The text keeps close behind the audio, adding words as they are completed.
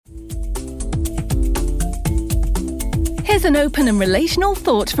Here's an open and relational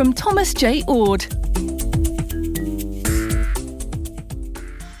thought from Thomas J. Ord.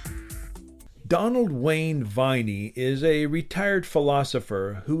 Donald Wayne Viney is a retired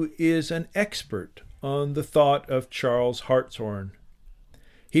philosopher who is an expert on the thought of Charles Hartshorne.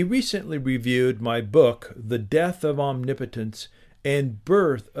 He recently reviewed my book, The Death of Omnipotence and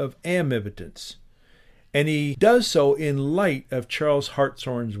Birth of Amnipotence, and he does so in light of Charles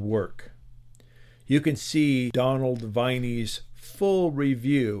Hartshorne's work. You can see Donald Viney's full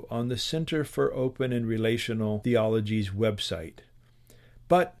review on the Center for Open and Relational Theology's website.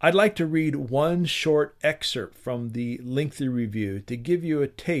 But I'd like to read one short excerpt from the lengthy review to give you a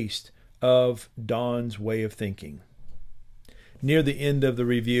taste of Don's way of thinking. Near the end of the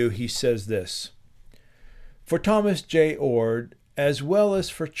review, he says this: "For Thomas J. Ord, as well as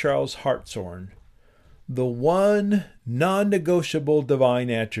for Charles Hartshorne, the one non-negotiable divine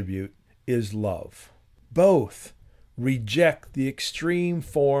attribute is love. Both reject the extreme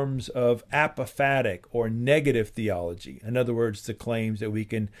forms of apophatic or negative theology. In other words, the claims that we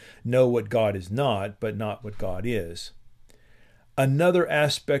can know what God is not, but not what God is. Another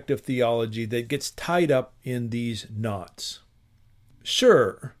aspect of theology that gets tied up in these knots.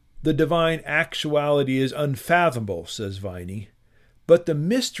 Sure, the divine actuality is unfathomable, says Viney, but the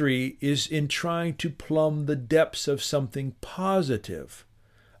mystery is in trying to plumb the depths of something positive,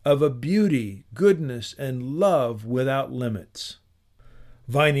 of a beauty, goodness, and love without limits."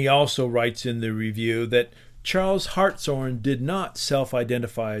 Viney also writes in the review that Charles Hartshorne did not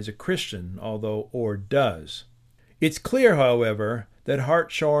self-identify as a Christian, although Ord does. It's clear, however, that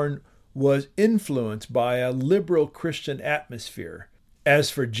Hartshorne was influenced by a liberal Christian atmosphere. As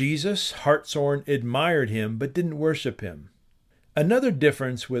for Jesus, Hartshorne admired him but didn't worship him. Another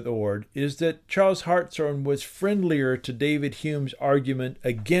difference with Ord is that Charles Hartshorne was friendlier to David Hume's argument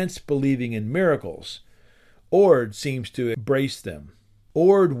against believing in miracles. Ord seems to embrace them.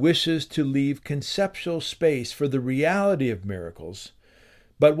 Ord wishes to leave conceptual space for the reality of miracles,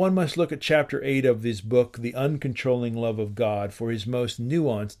 but one must look at Chapter 8 of his book, The Uncontrolling Love of God, for his most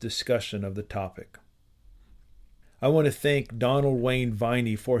nuanced discussion of the topic. I want to thank Donald Wayne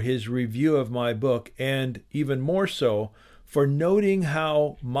Viney for his review of my book, and even more so, for noting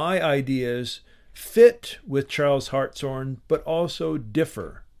how my ideas fit with Charles Hartshorne, but also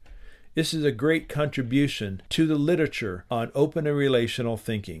differ. This is a great contribution to the literature on open and relational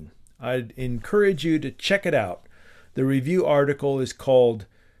thinking. I'd encourage you to check it out. The review article is called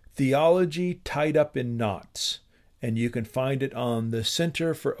Theology Tied Up in Knots, and you can find it on the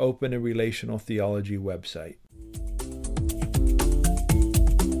Center for Open and Relational Theology website.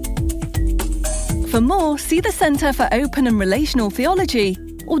 For more, see the Center for Open and Relational Theology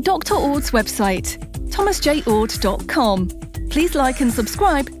or Dr. Ord's website, thomasjord.com. Please like and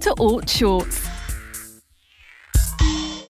subscribe to Ord Shorts.